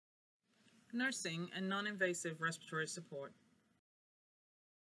Nursing and non-invasive respiratory support.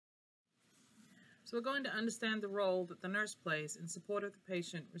 So we're going to understand the role that the nurse plays in support of the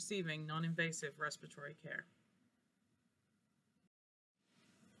patient receiving non-invasive respiratory care.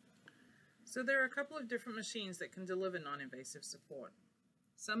 So there are a couple of different machines that can deliver non-invasive support.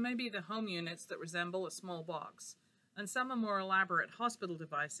 Some may be the home units that resemble a small box, and some are more elaborate hospital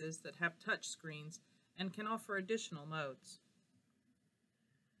devices that have touch screens and can offer additional modes.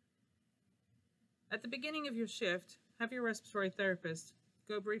 At the beginning of your shift, have your respiratory therapist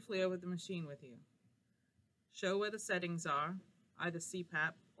go briefly over the machine with you. Show where the settings are, either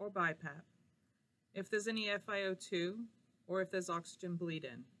CPAP or BiPAP, if there's any FiO2, or if there's oxygen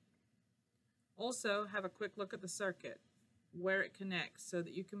bleed-in. Also, have a quick look at the circuit, where it connects, so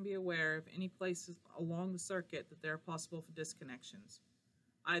that you can be aware of any places along the circuit that there are possible for disconnections,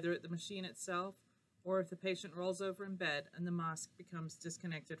 either at the machine itself or if the patient rolls over in bed and the mask becomes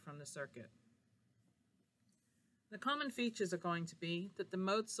disconnected from the circuit. The common features are going to be that the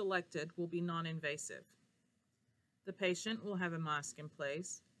mode selected will be non-invasive. The patient will have a mask in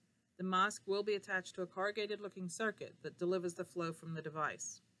place. The mask will be attached to a corrugated-looking circuit that delivers the flow from the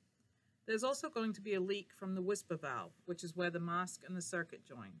device. There's also going to be a leak from the whisper valve, which is where the mask and the circuit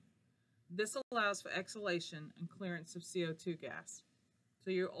join. This allows for exhalation and clearance of CO2 gas.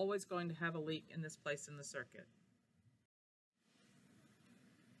 So you're always going to have a leak in this place in the circuit.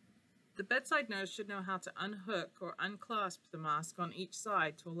 The bedside nurse should know how to unhook or unclasp the mask on each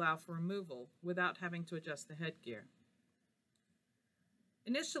side to allow for removal without having to adjust the headgear.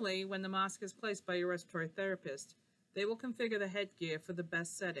 Initially, when the mask is placed by your respiratory therapist, they will configure the headgear for the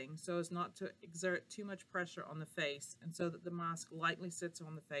best setting so as not to exert too much pressure on the face and so that the mask lightly sits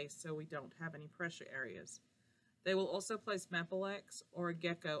on the face so we don't have any pressure areas. They will also place Mepilex or a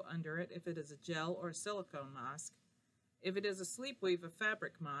gecko under it if it is a gel or a silicone mask. If it is a sleepweaver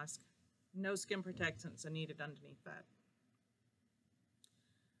fabric mask, no skin protectants are needed underneath that.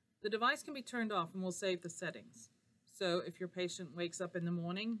 The device can be turned off and will save the settings. So if your patient wakes up in the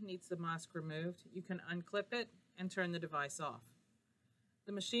morning, needs the mask removed, you can unclip it and turn the device off.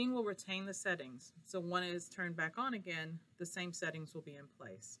 The machine will retain the settings, so when it is turned back on again, the same settings will be in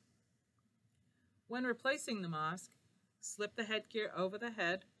place. When replacing the mask, slip the headgear over the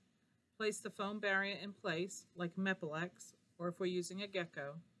head, place the foam barrier in place, like Mepilex, or if we're using a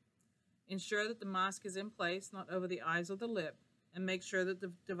gecko. Ensure that the mask is in place, not over the eyes or the lip, and make sure that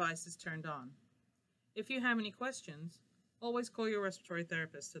the device is turned on. If you have any questions, always call your respiratory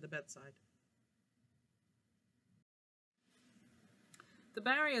therapist to the bedside. The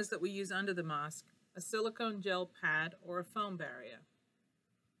barriers that we use under the mask, a silicone gel pad or a foam barrier.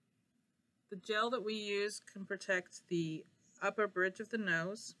 The gel that we use can protect the upper bridge of the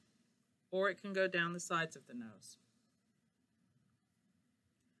nose, or it can go down the sides of the nose.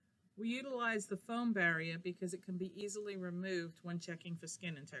 We utilize the foam barrier because it can be easily removed when checking for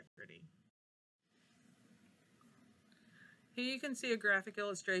skin integrity. Here you can see a graphic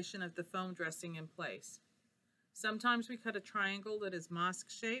illustration of the foam dressing in place. Sometimes we cut a triangle that is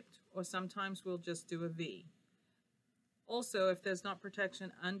mask-shaped, or sometimes we'll just do a V. Also, if there's not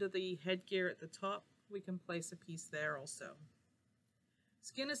protection under the headgear at the top, we can place a piece there also.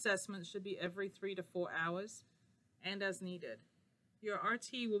 Skin assessments should be every 3 to 4 hours and as needed. Your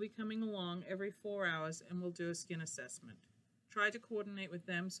RT will be coming along every 4 hours and will do a skin assessment. Try to coordinate with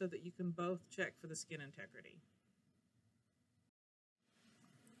them so that you can both check for the skin integrity.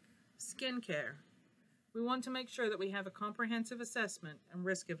 Skin care. We want to make sure that we have a comprehensive assessment and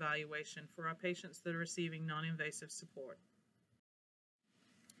risk evaluation for our patients that are receiving non-invasive support.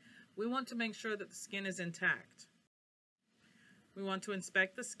 We want to make sure that the skin is intact. We want to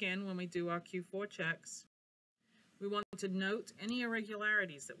inspect the skin when we do our Q4 checks. We want to note any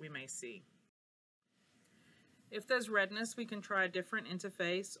irregularities that we may see. If there's redness, we can try a different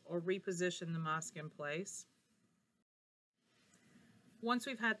interface or reposition the mask in place. Once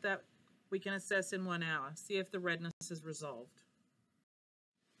we've had that, we can assess in 1 hour, see if the redness is resolved.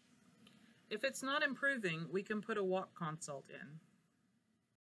 If it's not improving, we can put a walk consult in.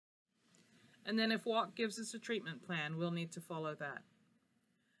 And then if walk gives us a treatment plan, we'll need to follow that.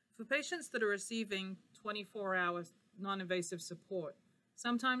 For patients that are receiving 24-hour non-invasive support,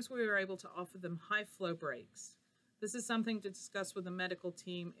 sometimes we are able to offer them high flow breaks. This is something to discuss with the medical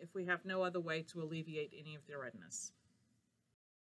team if we have no other way to alleviate any of the redness.